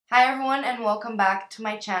Hi everyone and welcome back to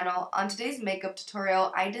my channel. On today's makeup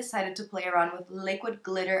tutorial, I decided to play around with liquid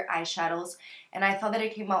glitter eyeshadows and I thought that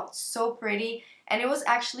it came out so pretty and it was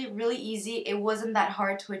actually really easy. It wasn't that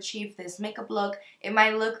hard to achieve this makeup look. It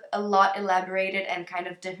might look a lot elaborated and kind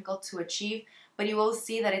of difficult to achieve, but you will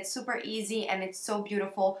see that it's super easy and it's so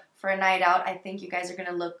beautiful for a night out. I think you guys are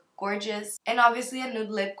gonna look gorgeous. And obviously a nude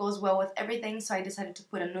lip goes well with everything, so I decided to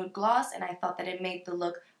put a nude gloss and I thought that it made the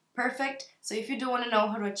look perfect. So if you do want to know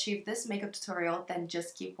how to achieve this makeup tutorial, then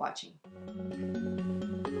just keep watching.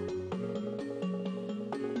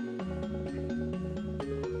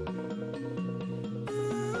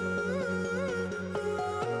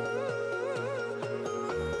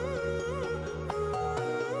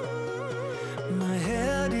 My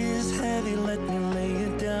head is heavy, let me lay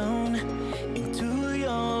it down. Into your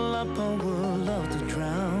lap I would love to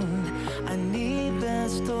drown. I need that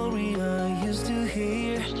story I used to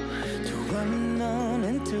hear, to run on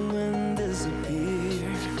into and disappear.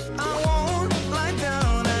 I won't lie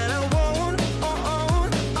down and I won't, I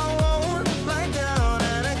won't lie down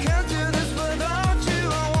and I can't do this without you.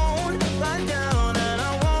 I won't lie down and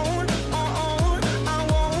I won't, I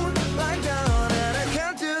won't lie down and I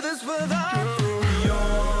can't do this without you.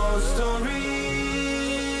 Your stories,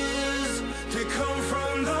 they come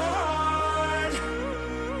from the heart,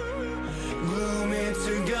 glue me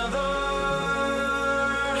together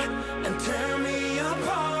and tear me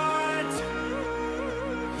apart.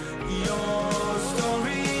 Your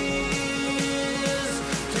stories,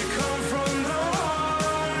 they come from the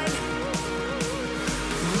heart,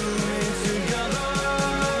 glue me together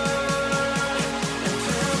and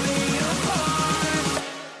tear me apart.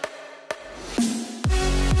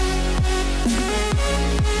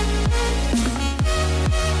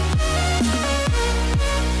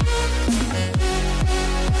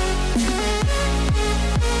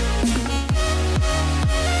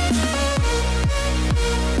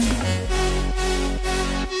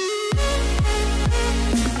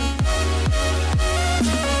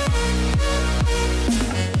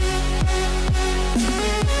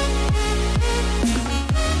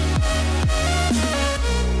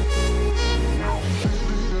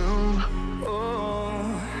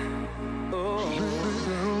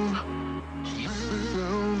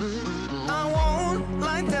 I won't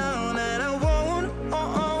lie down and I won't, I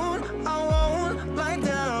won't lie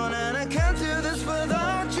down and I can't do this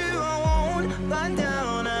without you. I won't lie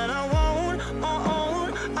down and I won't,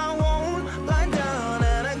 I won't lie down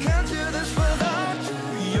and I can't do this without you.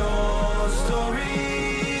 Your stories,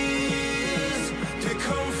 they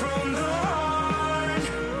come from the heart,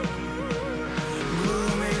 glue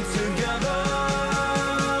me together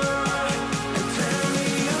and tear me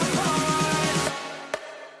apart.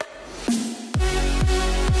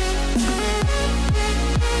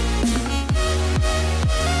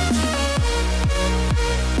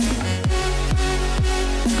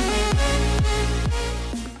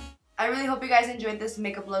 I really hope you guys enjoyed this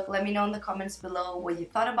makeup look. Let me know in the comments below what you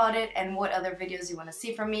thought about it and what other videos you want to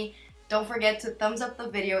see from me. Don't forget to thumbs up the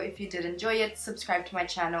video if you did enjoy it. Subscribe to my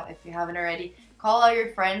channel if you haven't already. Call all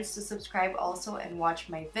your friends to subscribe also and watch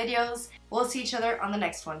my videos. We'll see each other on the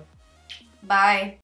next one. Bye!